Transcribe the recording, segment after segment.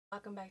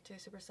Welcome back to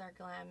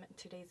Superstarglam.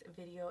 Today's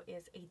video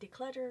is a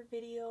declutter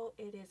video.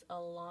 It is a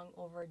long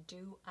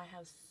overdue. I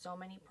have so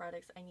many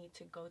products I need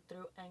to go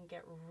through and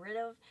get rid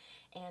of,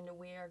 and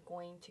we are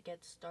going to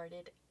get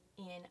started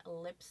in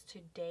lips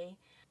today.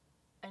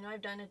 I know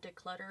I've done a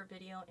declutter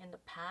video in the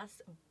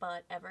past,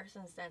 but ever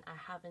since then I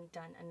haven't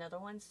done another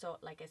one. So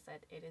like I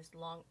said, it is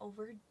long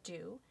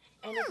overdue.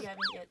 And if you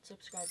haven't yet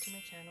subscribed to my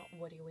channel,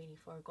 what are you waiting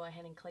for? Go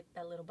ahead and click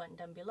that little button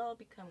down below.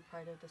 Become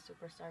part of the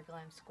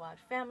Superstarglam squad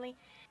family.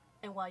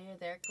 And while you're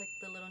there, click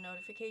the little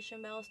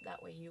notification bells.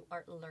 That way you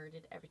are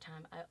alerted every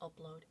time I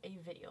upload a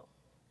video.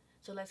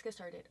 So let's get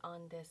started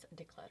on this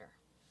declutter.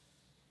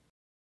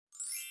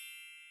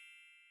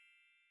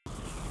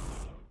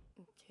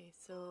 Okay,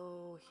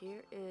 so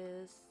here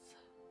is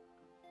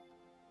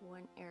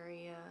one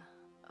area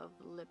of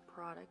lip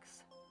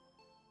products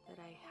that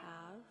I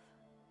have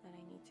that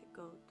I need to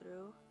go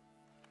through.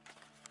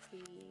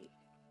 The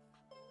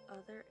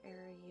other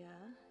area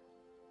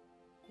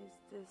is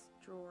this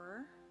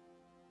drawer,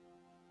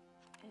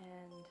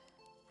 and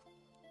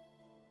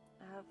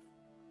I have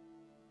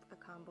a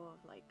combo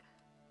of like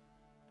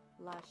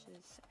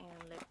lashes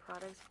and lip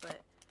products,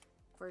 but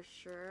for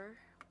sure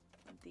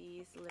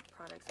these lip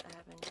products I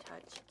haven't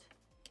touched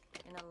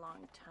in a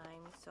long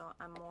time, so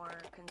I'm more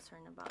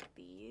concerned about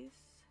these.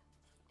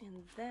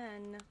 And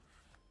then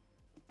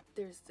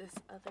there's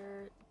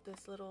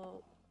this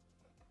little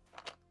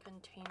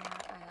container.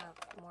 I have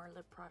more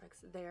lip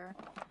products there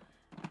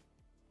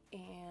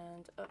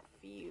and a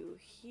few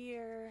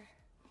here,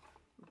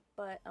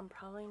 but I'm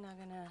probably not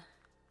gonna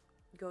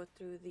go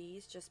through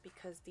these just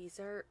because these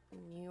are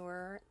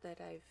newer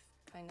that I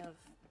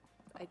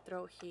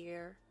throw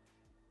here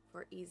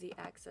for easy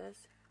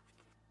access.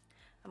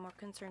 I'm more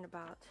concerned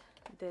about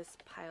this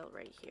pile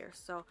right here,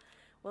 so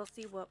we'll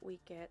see what we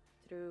get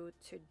through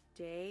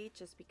today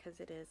just because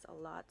it is a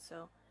lot.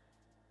 So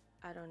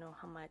I don't know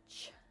how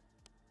much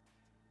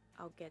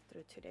I'll get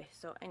through today.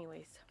 So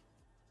anyways,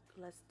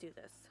 let's do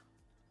this.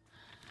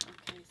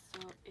 Okay,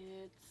 so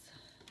it's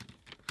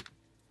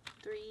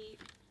three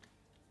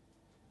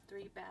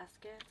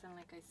baskets, and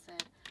like I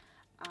said,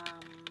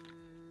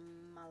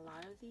 a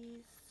lot of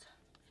these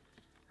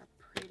are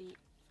pretty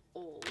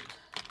old.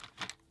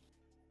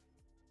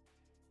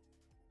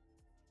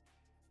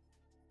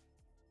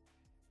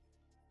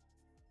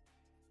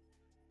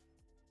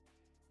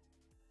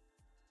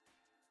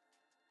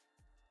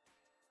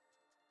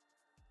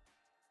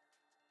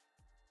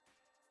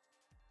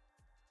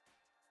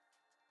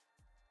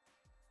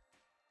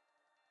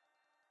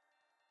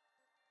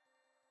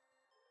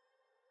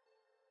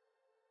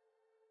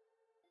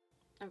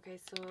 Okay,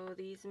 so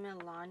these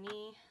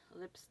Milani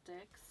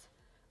lipsticks,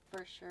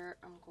 for sure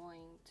I'm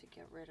going to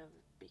get rid of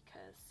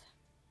because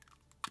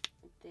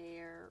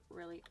they're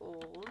really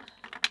old.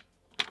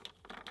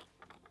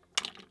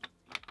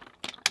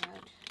 I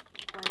had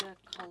quite a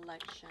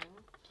collection.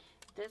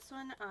 This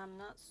one I'm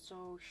not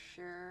so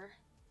sure,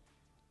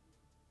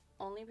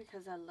 only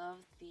because I love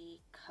the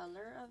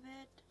color of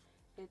it.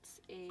 It's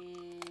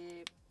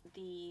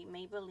the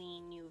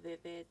Maybelline New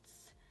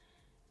Vivids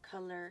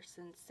Color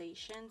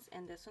Sensations,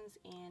 and this one's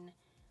in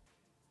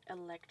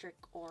electric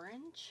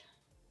orange.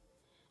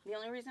 The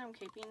only reason I'm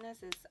keeping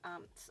this is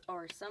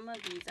or some of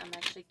these I'm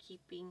actually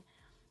keeping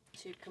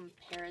to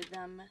compare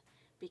them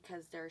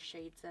because they're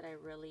shades that I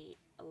really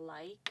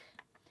like.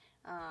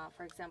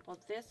 For example,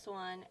 this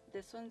one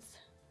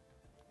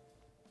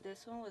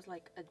was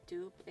like a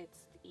dupe. It's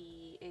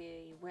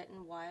a Wet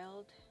n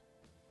Wild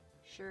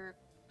Sugar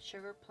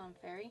Plum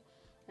Fairy,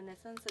 and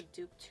this one's a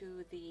dupe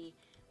to the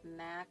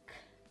MAC,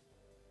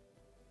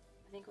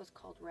 I think it was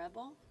called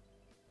Rebel.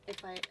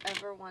 If I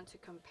ever want to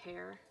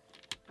compare,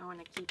 I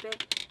want to keep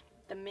it.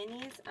 The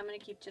minis I'm going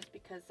to keep just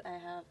because I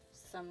have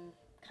some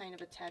kind of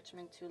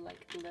attachment to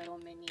like little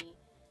mini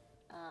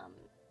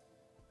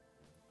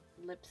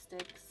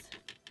lipsticks.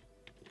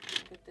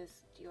 Look at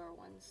this Dior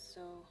one,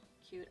 so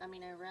cute. I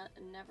mean, I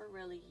never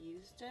really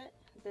used it.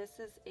 This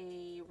is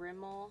a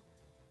Rimmel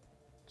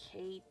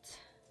Kate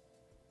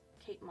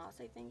Moss,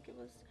 I think it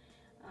was,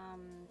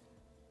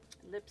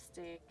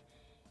 lipstick,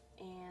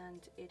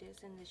 and it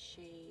is in the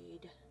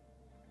shade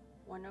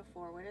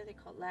 104. What are they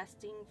called?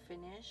 Lasting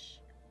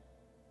Finish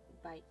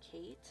by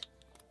Kate.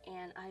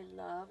 And I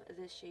love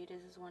this shade.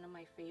 This is one of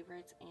my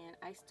favorites, and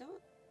I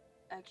still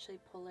actually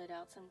pull it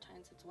out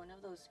sometimes. It's one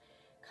of those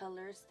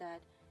colors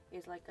that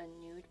is like a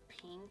nude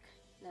pink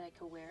that I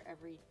could wear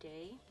every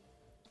day,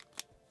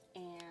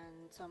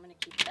 and so I'm gonna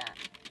keep that.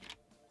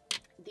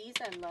 These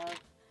I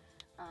love.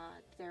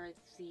 They're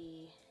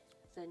the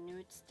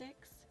nude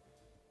sticks,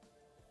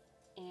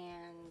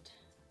 and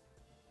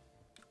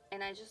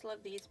I just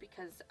love these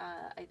because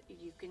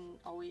you can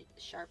always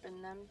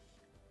sharpen them,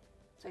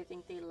 so I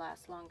think they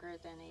last longer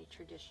than a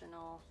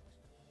traditional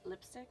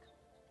lipstick.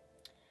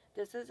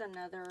 This is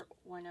another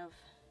one of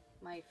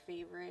my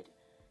favorite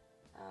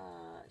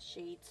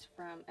shades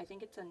from, I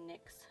think it's a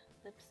NYX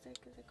lipstick,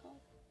 is it called?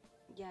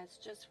 Yeah, it's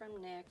just from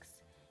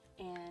NYX,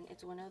 and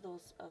it's one of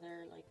those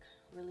other like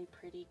really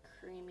pretty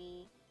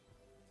creamy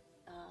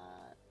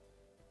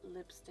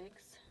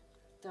lipsticks.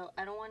 So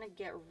I don't want to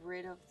get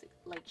rid of the,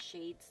 like,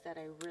 shades that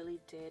I really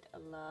did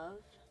love.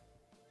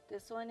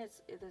 This is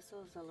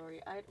a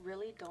L'Oreal. I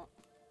really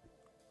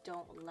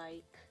don't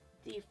like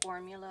the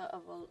formula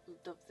of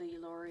the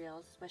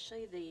L'Oreal,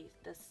 especially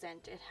the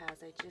scent it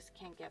has. I just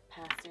can't get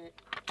past it.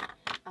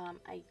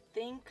 I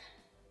think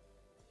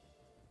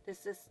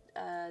this is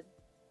the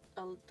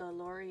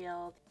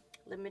L'Oreal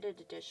limited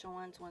edition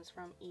ones. One's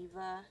from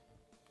Eva,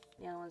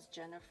 the other one's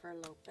Jennifer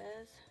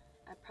Lopez.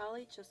 I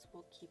probably just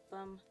will keep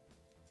them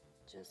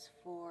just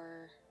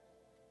for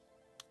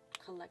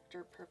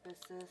collector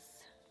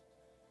purposes.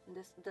 And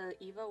the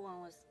Eva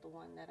one was the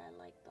one that I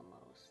liked the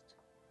most.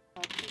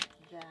 I'll keep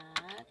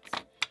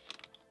that.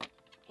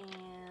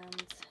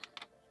 And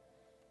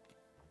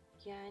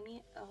yeah, I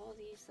need all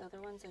these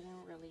other ones I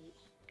didn't really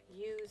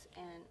use,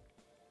 and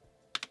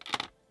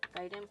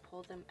I didn't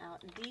pull them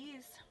out.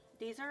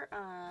 These are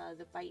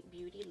the Bite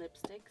Beauty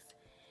lipsticks.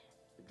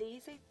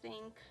 These, I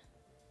think,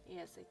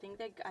 yes, I think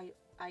that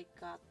I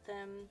got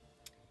them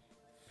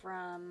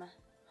from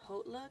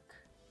Haute Look,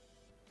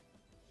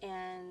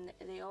 and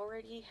they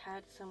already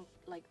had some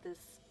like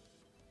this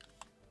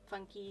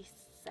funky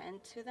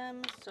scent to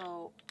them,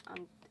 so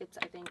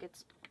I think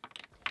it's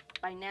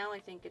by now, I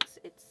think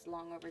it's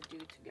long overdue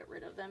to get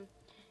rid of them.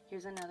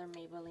 Here's another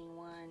Maybelline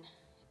one,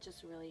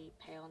 just really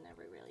pale,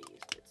 never really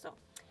used it, so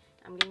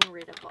I'm getting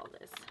rid of all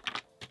this.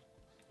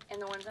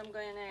 And the ones I'm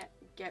going to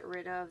get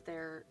rid of,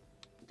 they're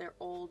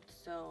old,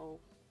 so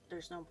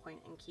there's no point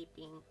in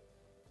keeping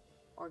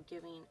or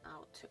giving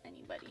out to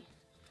anybody.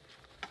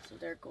 So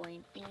they're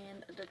going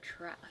in the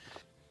trash.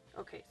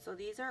 Okay, so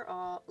these are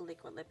all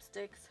liquid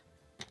lipsticks.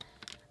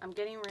 I'm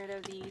getting rid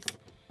of these.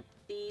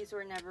 These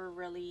were never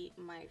really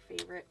my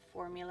favorite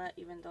formula,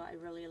 even though I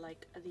really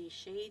like these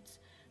shades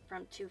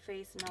from Too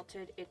Faced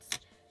Melted. It's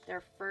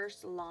their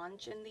first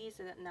launch in these,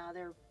 and now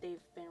they've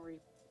been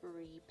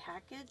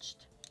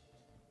repackaged.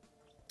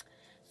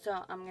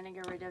 So I'm gonna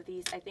get rid of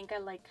these. I think I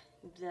like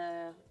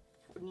the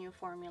new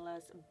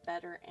formulas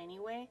better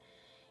anyway.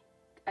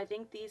 I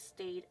think these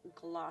stayed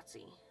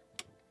glossy,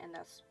 and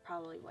that's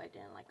probably why I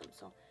didn't like them.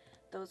 So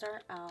those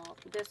are out.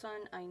 This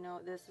one, I know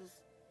this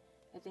is,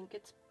 I think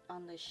it's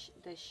on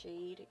the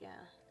shade, yeah,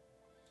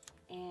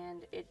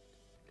 and it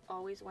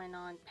always went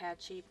on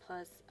patchy,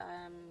 plus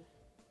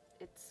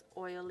it's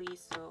oily,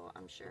 so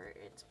I'm sure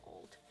it's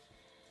old.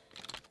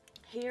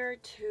 Here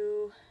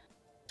too,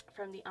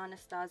 from the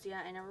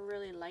Anastasia, I never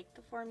really liked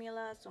the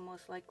formula, so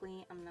most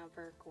likely I'm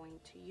never going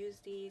to use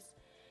these.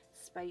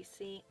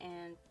 Spicy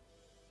and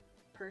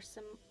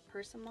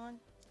Persimmon.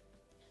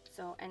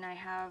 So, and I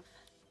have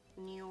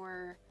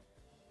newer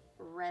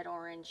red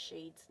orange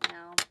shades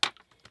now.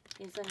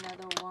 Here's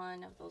another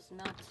one of those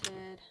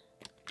melted.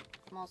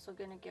 I'm also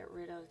gonna get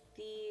rid of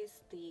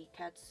these, the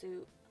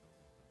Catsuit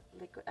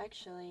liquid.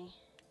 Actually,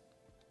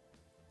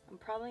 I'm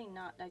probably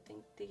not. I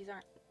think these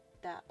aren't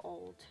that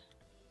old,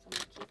 so I'm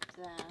gonna keep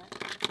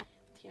that.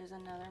 Here's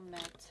another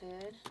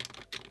melted.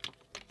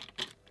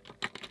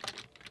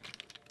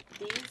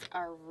 These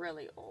are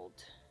really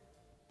old.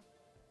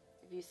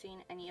 If you've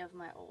seen any of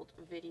my old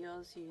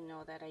videos, you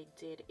know that I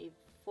did a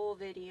full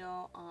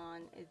video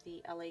on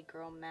the LA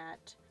Girl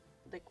Matte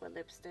liquid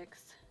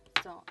lipsticks.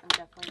 So I'm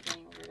definitely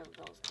getting rid of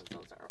those because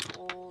those are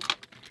old.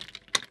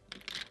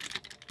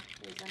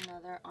 Here's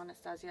another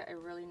Anastasia. I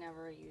really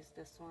never used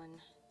this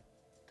one.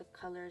 The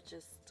color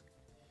just,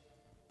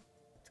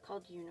 it's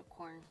called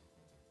Unicorn.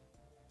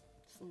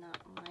 It's not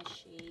my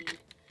shade.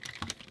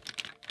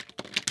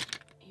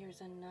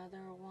 Here's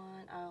another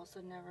one. I also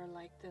never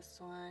liked this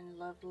one.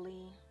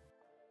 Lovely.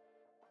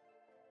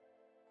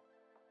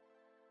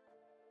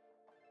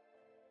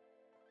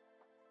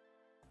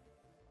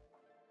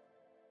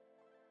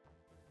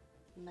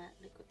 Matte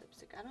liquid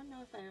lipstick. I don't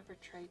know if I ever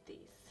tried these.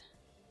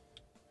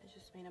 I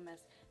just made a mess.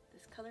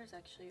 This color is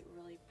actually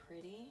really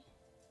pretty,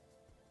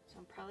 so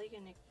I'm probably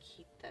gonna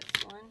keep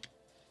this one.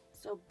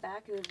 So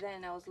back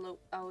then I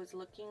was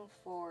looking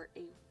for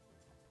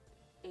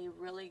a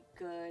really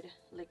good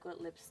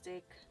liquid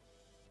lipstick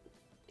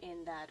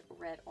in that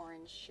red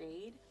orange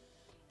shade,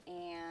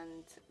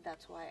 and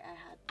that's why I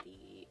had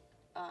the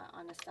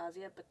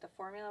Anastasia, but the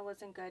formula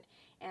wasn't good,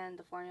 and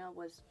the formula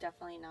was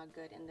definitely not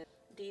good. And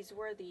these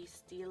were the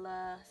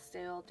Stila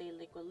Still Day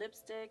liquid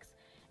lipsticks,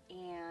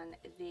 and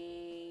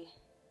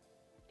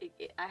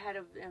I had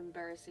an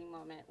embarrassing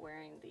moment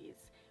wearing these.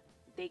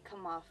 They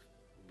come off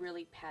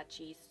really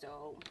patchy,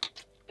 so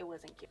it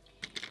wasn't cute.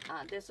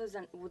 This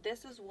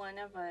is one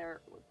of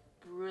our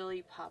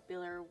really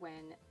popular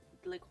when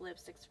liquid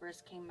lipsticks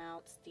first came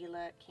out.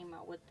 Stila came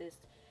out with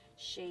this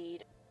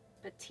shade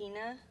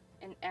Patina,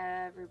 and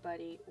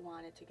everybody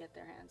wanted to get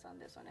their hands on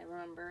this one. I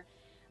remember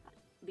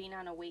being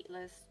on a wait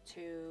list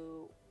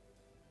to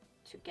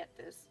get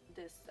this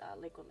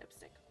liquid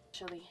lipstick.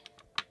 Actually,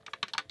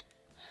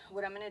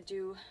 what I'm gonna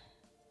do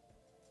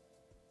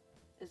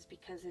is,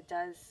 because it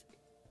does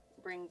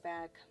bring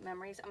back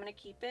memories, I'm gonna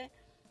keep it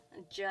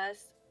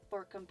just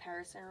for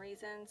comparison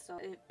reasons. So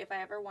if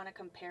I ever want to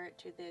compare it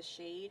to this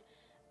shade,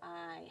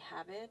 I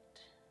have it.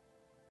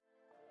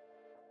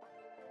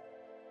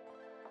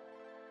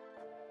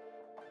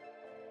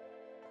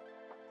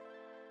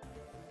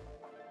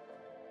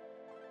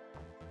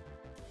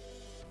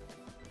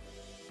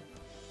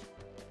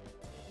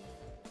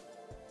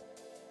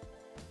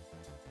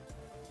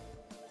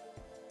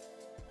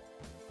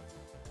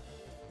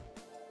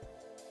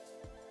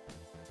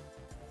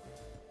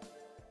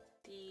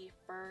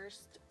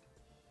 first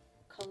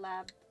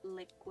collab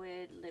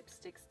liquid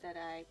lipsticks that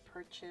I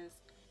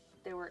purchased.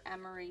 They were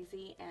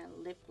Amazing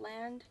and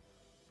Lipland,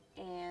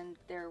 and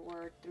there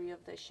were 3 of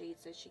the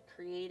shades that she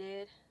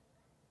created: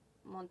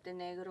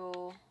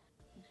 Montenegro,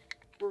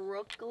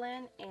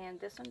 Brooklyn, and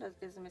this one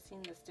is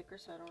missing the sticker,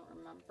 so I don't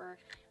remember,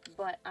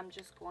 but I'm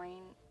just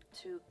going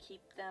to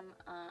keep them.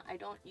 I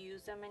don't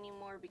use them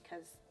anymore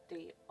because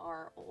they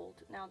are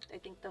old now. I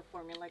think the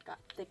formula got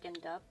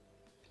thickened up,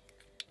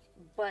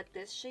 but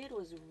this shade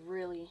was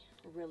really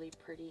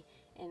pretty.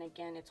 And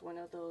again, it's one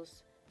of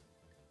those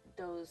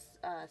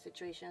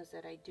situations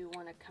that I do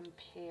want to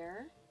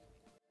compare.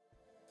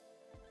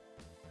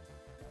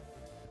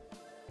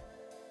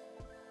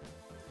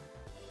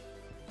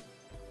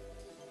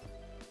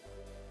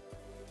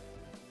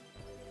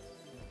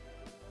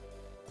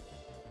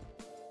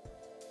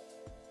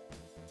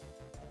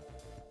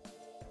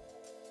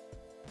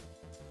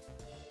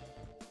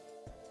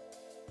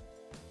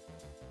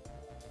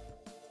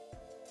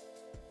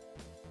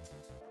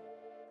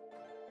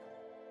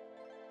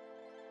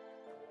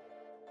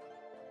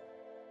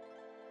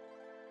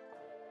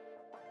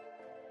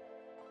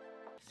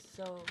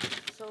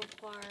 So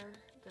far,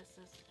 this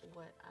is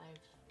what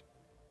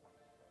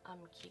I'm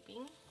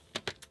keeping.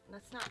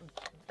 That's not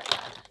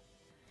bad.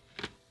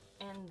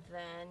 And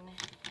then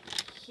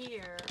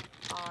here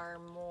are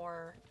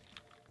more,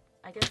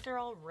 I guess they're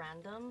all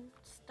random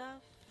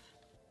stuff.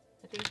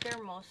 I think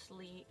they're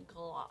mostly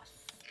gloss.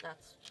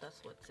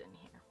 That's what's in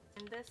here.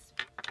 In this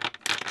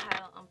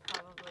pile, I'm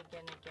probably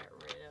gonna get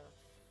rid of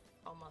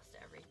almost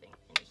everything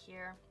in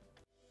here.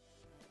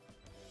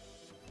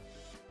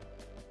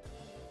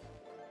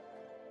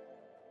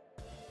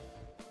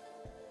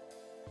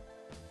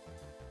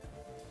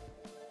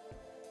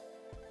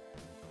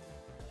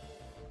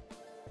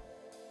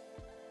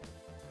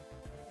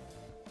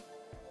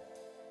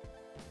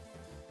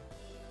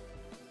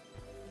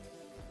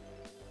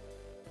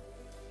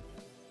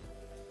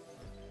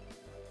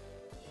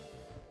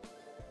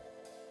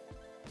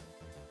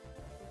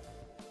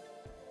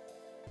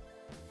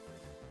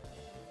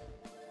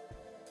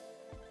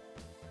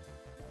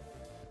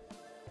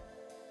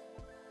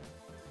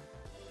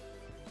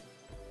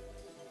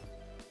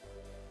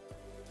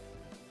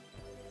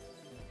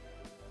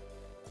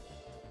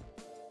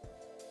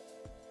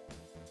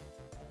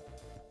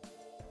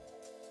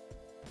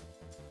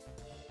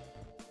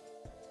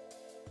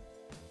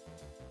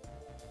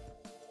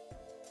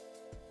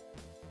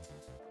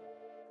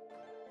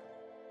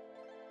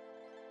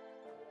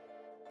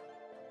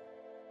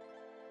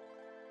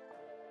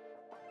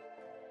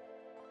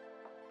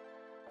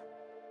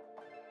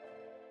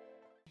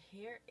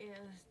 Here is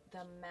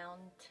the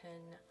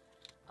mountain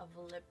of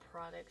lip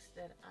products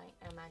that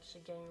I am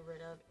actually getting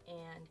rid of,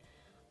 and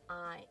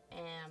I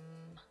am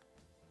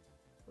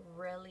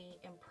really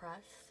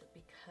impressed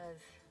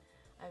because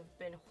I've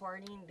been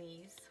hoarding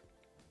these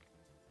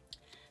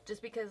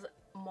just because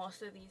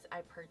most of these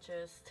I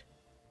purchased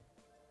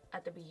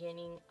at the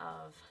beginning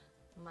of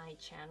my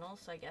channel,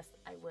 so I guess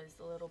I was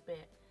a little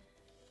bit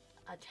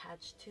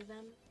attached to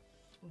them,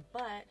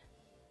 but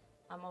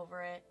I'm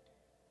over it.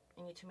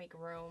 I need to make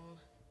room.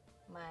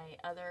 My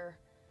other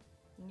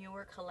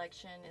newer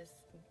collection is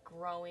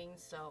growing,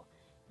 so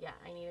yeah,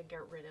 I need to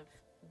get rid of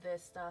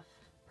this stuff,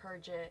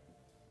 purge it,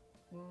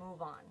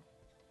 move on.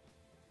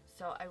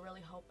 So I really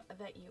hope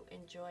that you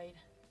enjoyed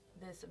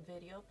this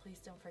video.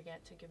 Please don't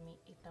forget to give me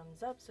a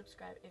thumbs up,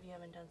 subscribe if you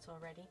haven't done so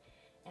already,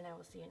 and I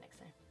will see you next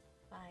time.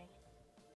 Bye.